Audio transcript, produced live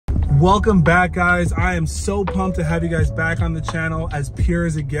Welcome back, guys. I am so pumped to have you guys back on the channel, as pure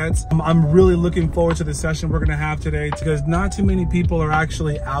as it gets. I'm really looking forward to the session we're gonna have today because not too many people are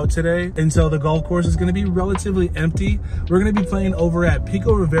actually out today, and so the golf course is gonna be relatively empty. We're gonna be playing over at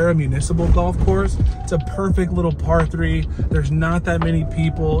Pico Rivera Municipal Golf Course. It's a perfect little par 3. There's not that many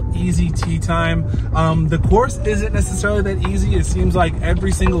people, easy tee time. The course isn't necessarily that easy. It seems like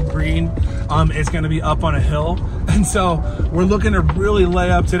every single green is gonna be up on a hill, and so we're looking to really lay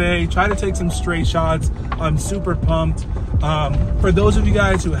up today, try to take some straight shots. I'm super pumped. For those of you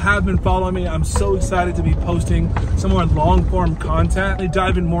guys who have been following me, I'm so excited to be posting some more long form content,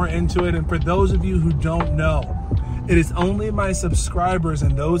 diving more into it. And for those of you who don't know, it is only my subscribers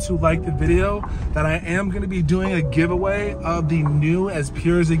and those who like the video that I am going to be doing a giveaway of the new As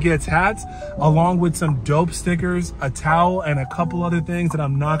Pure As It Gets hats, along with some dope stickers, a towel, and a couple other things that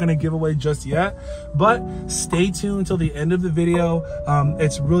I'm not going to give away just yet. But stay tuned till the end of the video.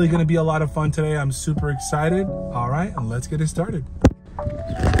 It's really going to be a lot of fun today. I'm super excited. All right, and let's get it started.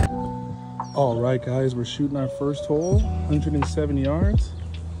 All right, guys, we're shooting our first hole, 107 yards.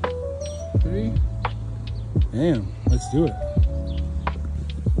 3. Damn, let's do it. All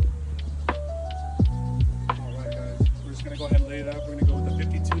right, guys, we're just gonna go ahead and lay it up. We're gonna go with a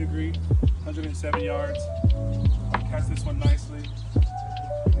 52 degree, 107 yards. I'll catch this one nicely.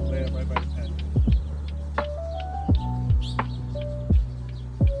 Lay it up right by the pin.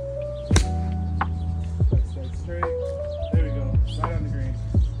 Let's start straight. There we go, right on the green.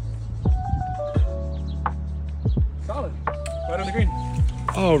 Solid, right on the green.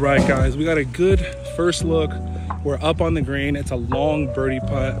 All right, guys, we got a good first look. We're up on the green. It's a long birdie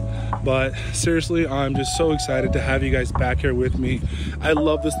putt, but seriously, I'm just so excited to have you guys back here with me. I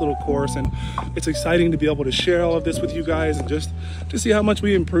love this little course, and it's exciting to be able to share all of this with you guys and just to see how much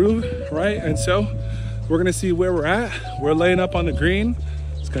we improve, right? And so we're gonna see where we're at. We're laying up on the green.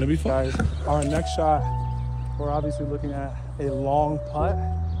 It's gonna be fun. Guys, our next shot, we're obviously looking at a long putt.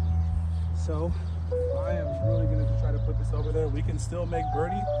 So I am really gonna try to put this over there. We can still make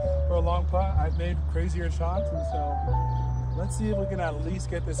birdie for a long putt. I've made crazier shots, and so let's see if we can at least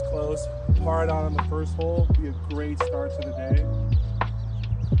get this close. Par it on the first hole. Be a great start to the day.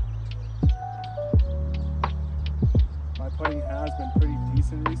 My putting has been pretty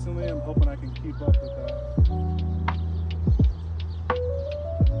decent recently. I'm hoping I can keep up with that.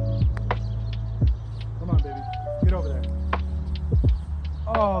 Come on, baby. Get over there.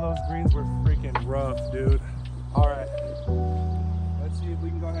 Oh, those greens were freaking rough, dude. All right, let's see if we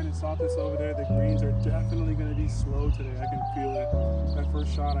can go ahead and salt this over there. The greens are definitely going to be slow today. I can feel it. That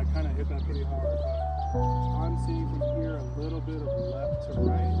first shot, I kind of hit that pretty hard. But I'm seeing from here a little bit of left to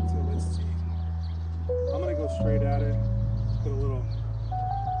right. So let's see. I'm going to go straight at it. Put a little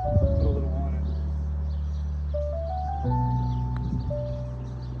on it.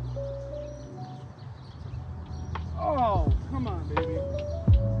 Oh, come on, baby.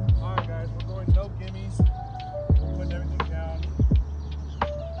 No gimmies, putting everything down.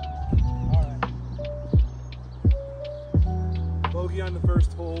 All right. Bogey on the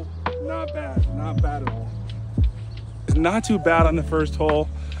first hole, not bad at all. It's not too bad on the first hole.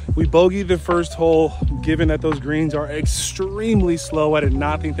 We bogeyed the first hole, given that those greens are extremely slow. I did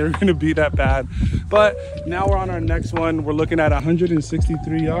not think they were gonna be that bad. But now we're on our next one. We're looking at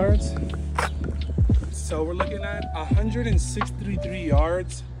 163 yards. So we're looking at 163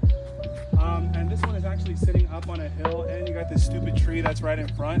 yards. And this one is actually sitting up on a hill, and you got this stupid tree that's right in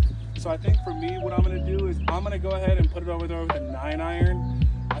front. So I think for me, what I'm gonna do is I'm gonna go ahead and put it over there with a 9-iron.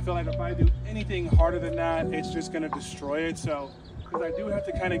 I feel like if I do anything harder than that, it's just gonna destroy it. So, because I do have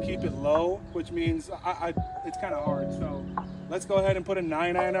to kind of keep it low, which means it's kind of hard. So let's go ahead and put a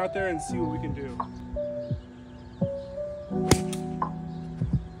 9-iron out there and see what we can do.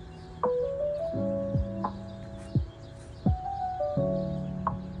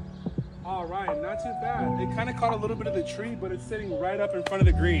 All right, not too bad. It kind of caught a little bit of the tree, but it's sitting right up in front of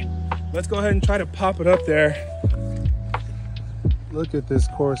the green. Let's go ahead and try to pop it up there. Look at this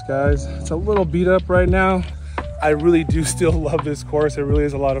course, guys. It's a little beat up right now. I really do still love this course. It really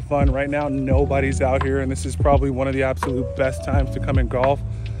is a lot of fun. Right now, nobody's out here, and this is probably one of the absolute best times to come and golf.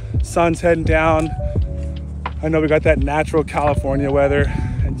 Sun's heading down. I know we got that natural California weather,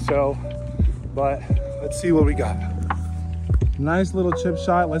 and so, but let's see what we got. Nice little chip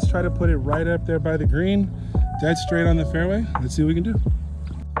shot. Let's try to put it right up there by the green, dead straight on the fairway. Let's see what we can do.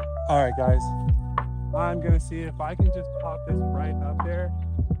 All right, guys, I'm gonna see if I can just pop this right up there,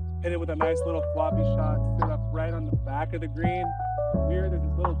 hit it with a nice little floppy shot, sit up right on the back of the green. Weird, there's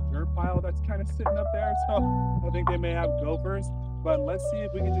this little dirt pile that's kind of sitting up there, so I think they may have gophers, but let's see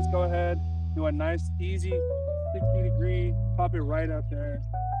if we can just go ahead, do a nice easy 60 degree, pop it right up there.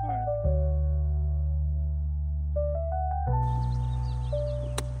 All right.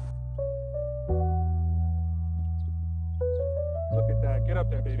 Look at that. Get up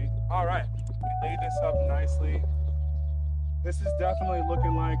there, baby. All right. We laid this up nicely. This is definitely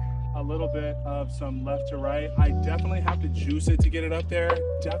looking like a little bit of some left to right. I definitely have to juice it to get it up there.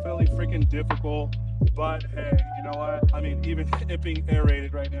 Definitely freaking difficult. But hey, you know what? I mean, even it being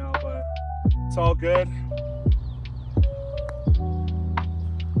aerated right now, but it's all good.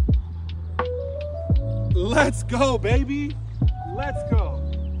 Let's go, baby. Let's go.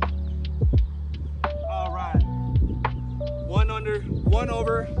 All right. One under, one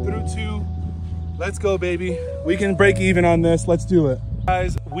over through two. Let's go, baby. We can break even on this. Let's do it.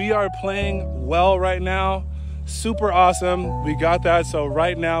 Guys, we are playing well right now. Super awesome. We got that. So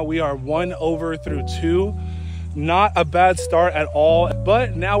right now we are 1 over through 2. Not a bad start at all.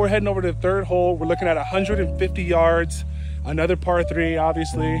 But now we're heading over to the third hole. We're looking at 150 yards. Another par 3,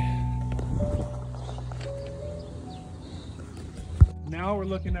 obviously. Now we're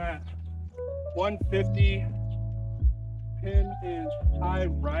looking at 150. Pin is high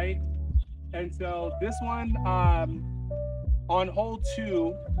right. And so this one, on hole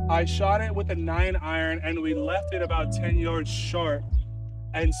 2, I shot it with a 9-iron and we left it about 10 yards short.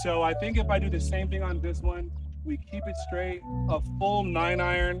 And so I think if I do the same thing on this one, we keep it straight, a full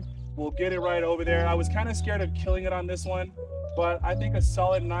 9-iron, we'll get it right over there. I was kind of scared of killing it on this one, but I think a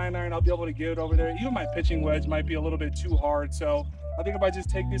solid 9-iron, I'll be able to get it over there. Even my pitching wedge might be a little bit too hard. So I think if I just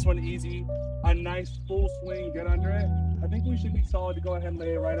take this one easy, a nice full swing, get under it, I think we should be solid to go ahead and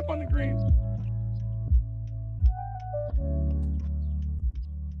lay it right up on the green.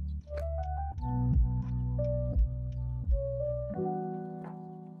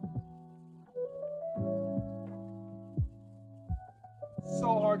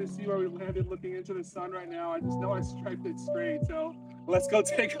 So hard to see where we landed looking into the sun right now. I just know I striped it straight, so let's go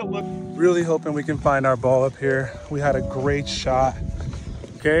take a look. Really hoping we can find our ball up here. We had a great shot.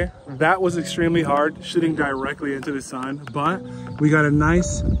 Okay, that was extremely hard, shooting directly into the sun, but we got a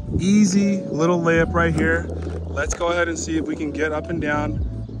nice, easy little layup right here. Let's go ahead and see if we can get up and down.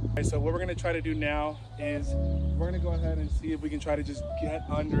 Okay, so what we're gonna try to do now is we're gonna go ahead and see if we can try to just get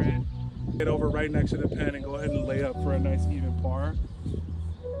under it, get over right next to the pin and go ahead and lay up for a nice even par.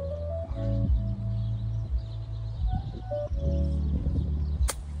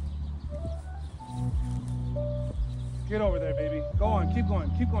 Get over there, baby. Go on, keep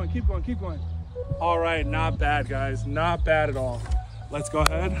going, keep going, keep going, keep going. All right, not bad, guys. Not bad at all. Let's go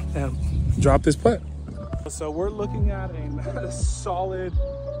ahead and drop this putt. So we're looking at a solid,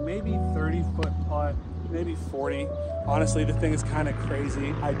 maybe 30-foot putt, maybe 40. Honestly, the thing is kind of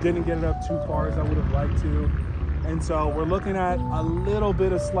crazy. I didn't get it up too far as I would have liked to. And so we're looking at a little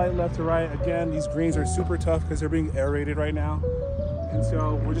bit of slight left to right. Again, these greens are super tough because they're being aerated right now. And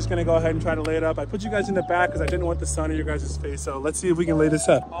so we're just gonna go ahead and try to lay it up. I put you guys in the back because I didn't want the sun in your guys' face. So let's see if we can lay this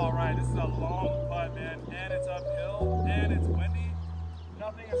up. All right, this is a long putt, man. And it's uphill and it's windy.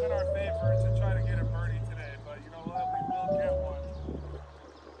 Nothing is in our favor to try to get a birdie today, but you know what? We will get one.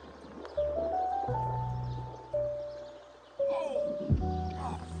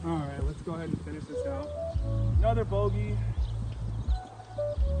 Oh. All right, let's go ahead and finish this out. Another bogey.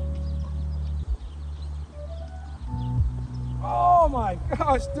 Oh my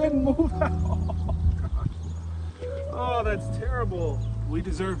gosh, didn't move at all. Oh, that's terrible. We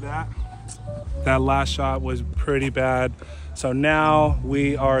deserve that. That last shot was pretty bad. So now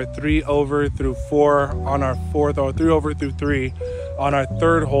we are 3 over through 4 on our fourth, or 3 over through 3 on our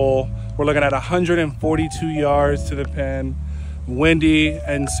third hole. We're looking at 142 yards to the pin. Windy,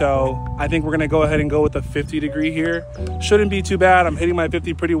 and so I think we're gonna go ahead and go with a 50-degree here. Shouldn't be too bad. I'm hitting my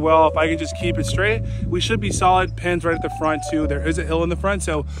 50 pretty well. If I can just keep it straight, we should be solid. Pins right at the front too. There is a hill in the front,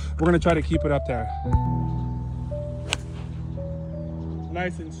 so we're gonna try to keep it up there.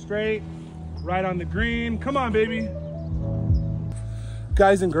 Nice and straight, right on the green. Come on, baby.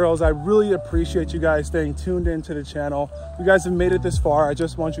 Guys and girls, I really appreciate you guys staying tuned into the channel. You guys have made it this far. I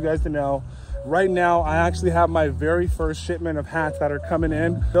just want you guys to know, right now, I actually have my very first shipment of hats that are coming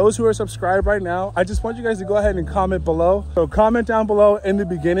in. Those who are subscribed right now, I just want you guys to go ahead and comment below. So comment down below in the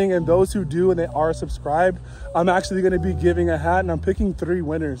beginning, and those who do and they are subscribed, I'm actually gonna be giving a hat, and I'm picking 3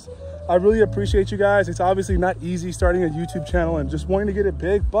 winners. I really appreciate you guys. It's obviously not easy starting a YouTube channel and just wanting to get it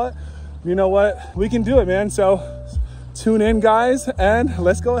big, but you know what? We can do it, man. So tune in, guys, and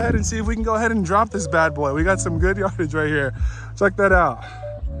let's go ahead and see if we can go ahead and drop this bad boy. We got some good yardage right here. Check that out.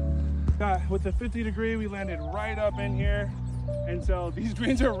 With the 50-degree, we landed right up in here. And so these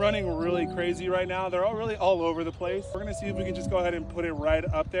greens are running really crazy right now. They're all really all over the place. We're gonna see if we can just go ahead and put it right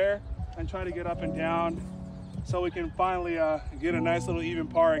up there and try to get up and down. so we can finally get a nice little even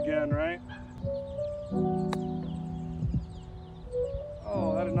par again, right?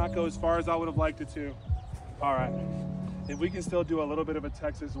 Oh, that did not go as far as I would have liked it to. All right, if we can still do a little bit of a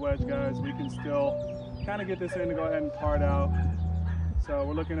Texas wedge, guys, we can still kind of get this in to go ahead and par it out. So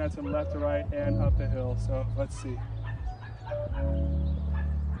we're looking at some left to right and up the hill. So let's see.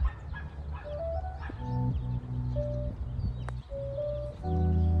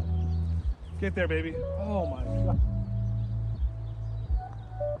 Get there, baby. Oh my God.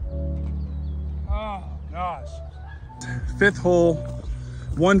 Oh gosh. Fifth hole,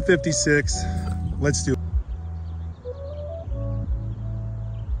 156. Let's do it.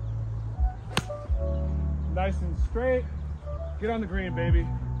 Nice and straight. Get on the green, baby.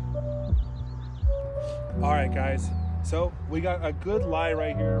 All right, guys. So we got a good lie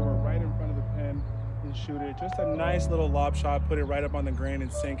right here. We're right in front of the pin and shoot it. Just a nice little lob shot. Put it right up on the green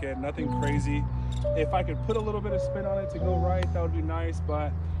and sink it. Nothing crazy. If I could put a little bit of spin on it to go right, that would be nice.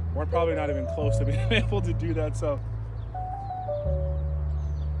 But we're probably not even close to being able to do that. So.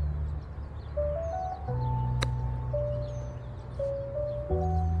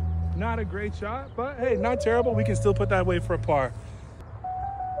 Not a great shot, but hey, not terrible. We can still put that away for a par.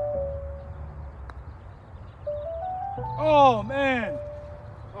 Oh man.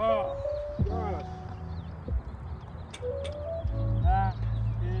 Oh gosh. That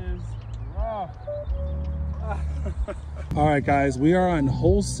is rough. All right, guys, we are on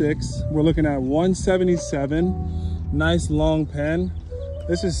hole 6. We're looking at 177. Nice long pin.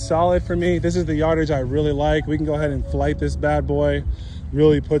 This is solid for me. This is the yardage I really like. We can go ahead and flight this bad boy.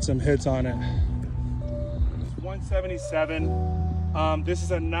 Really put some hits on it. 177. This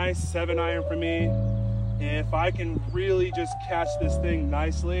is a nice 7-iron for me. If I can really just catch this thing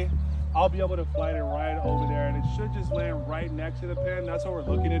nicely, I'll be able to flight it right over there, and it should just land right next to the pin. That's what we're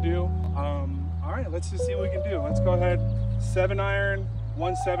looking to do. All right, let's just see what we can do. Let's go ahead. 7-iron,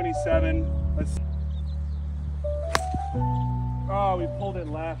 177. Let's. Oh, we pulled it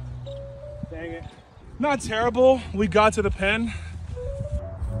left. Dang it. Not terrible. We got to the pin.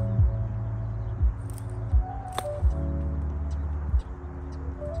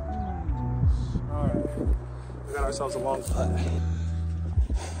 Ourselves a long putt.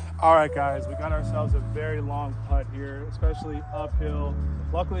 All right, guys, we got ourselves a very long putt here, especially uphill.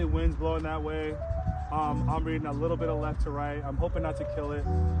 Luckily, wind's blowing that way. I'm reading a little bit of left to right. I'm hoping not to kill it.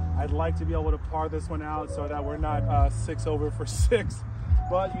 I'd like to be able to par this one out so that we're not 6 over for 6.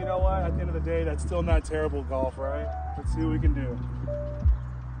 But you know what? At the end of the day, that's still not terrible golf, right? Let's see what we can do.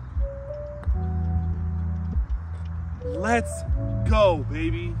 Let's go,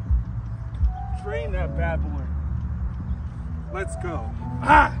 baby. Drain that bad boy. Let's go.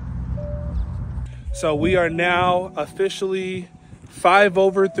 Ah! So we are now officially 5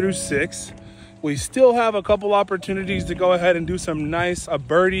 over through 6. We still have a couple opportunities to go ahead and do some nice, a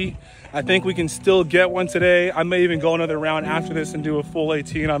birdie. I think we can still get one today. I may even go another round after this and do a full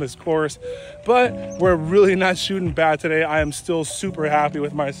 18 on this course, but we're really not shooting bad today. I am still super happy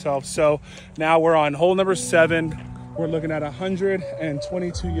with myself. So now we're on hole number 7. We're looking at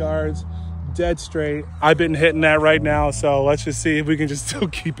 122 yards. Dead straight. I've been hitting that right now, so let's just see if we can just still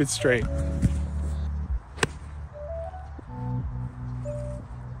keep it straight.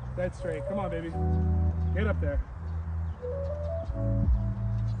 Dead straight. Come on, baby. Get up there.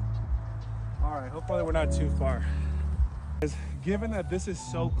 All right, hopefully we're not too far. Given that this is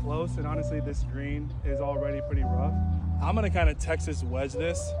so close, and honestly this green is already pretty rough, I'm gonna kind of Texas wedge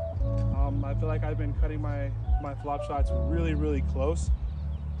this. I feel like I've been cutting my flop shots really close.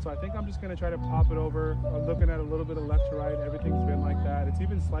 So I think I'm just gonna try to pop it over. I'm looking at a little bit of left to right. Everything's been like that. It's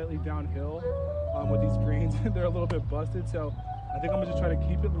even slightly downhill with these greens. They're a little bit busted. So I think I'm gonna just try to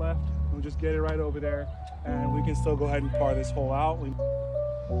keep it left and just get it right over there. And we can still go ahead and par this hole out.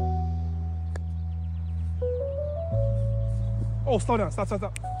 Oh, slow down,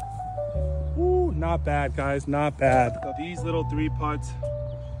 stop. Ooh, not bad, guys, not bad. So these little 3 putts,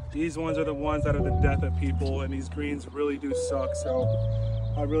 these ones are the ones that are the death of people, and these greens really do suck. So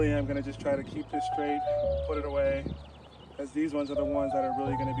I really am gonna just try to keep this straight, put it away, because these ones are the ones that are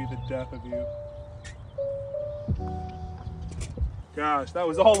really gonna be the death of you. Gosh, that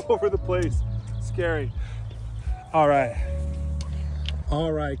was all over the place. Scary. All right,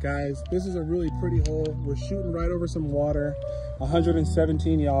 guys, this is a really pretty hole. We're shooting right over some water,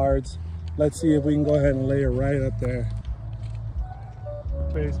 117 yards. Let's see if we can go ahead and lay it right up there.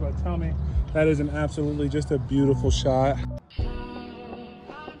 But tell me, that is an absolutely just a beautiful shot.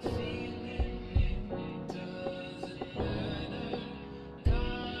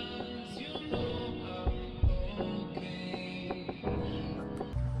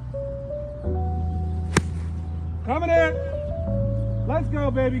 Coming in. Let's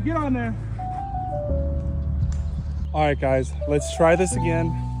go, baby. Get on there. All right, guys, let's try this again.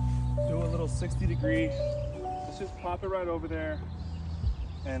 Do a little 60-degree. Let's just pop it right over there.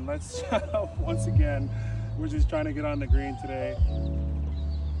 And let's, once again, we're just trying to get on the green today.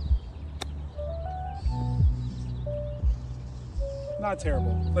 Not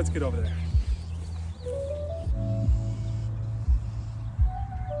terrible. Let's get over there.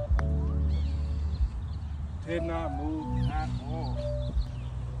 Did not move at all.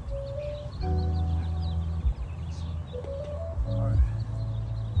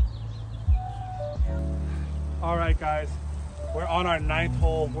 All right, guys, we're on our 9th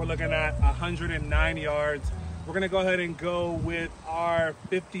hole. We're looking at 109 yards. We're gonna go ahead and go with our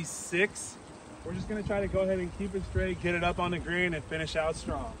 56. We're just gonna try to go ahead and keep it straight, get it up on the green, and finish out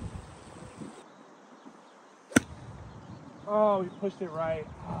strong. Oh, we pushed it right.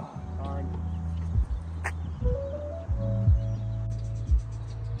 Oh, darn.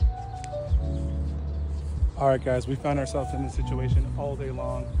 All right, guys, we found ourselves in this situation all day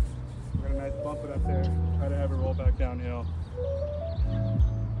long. We're gonna nice bump it up there, try to have it roll back downhill.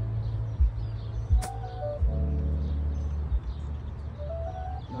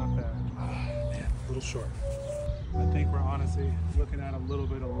 Not bad. Oh, man, a little short. I think we're honestly looking at a little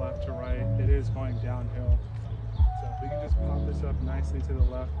bit of left to right. It is going downhill. So if we can just pop this up nicely to the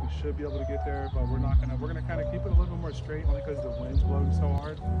left, we should be able to get there, but we're gonna kind of keep it a little bit more straight only because the wind's blowing so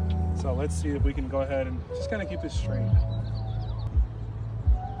hard. So let's see if we can go ahead and just kind of keep this straight.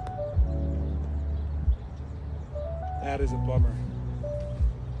 That is a bummer.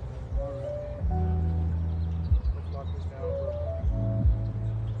 All right. Let's lock this down.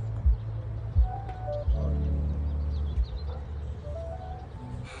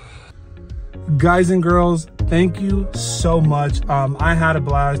 Guys and girls, thank you so much. I had a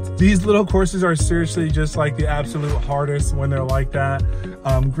blast. These little courses are seriously just like the absolute hardest when they're like that.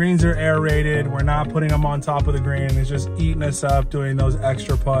 Greens are aerated. We're not putting them on top of the green. It's just eating us up doing those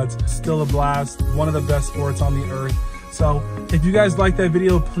extra putts. Still a blast. One of the best sports on the earth. So if you guys like that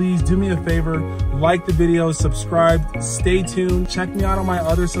video, please do me a favor, like the video, subscribe, stay tuned, check me out on my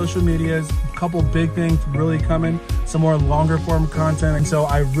other social medias, a couple big things really coming, some more longer form content. And so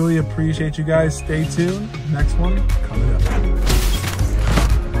I really appreciate you guys. Stay tuned. Next one coming up.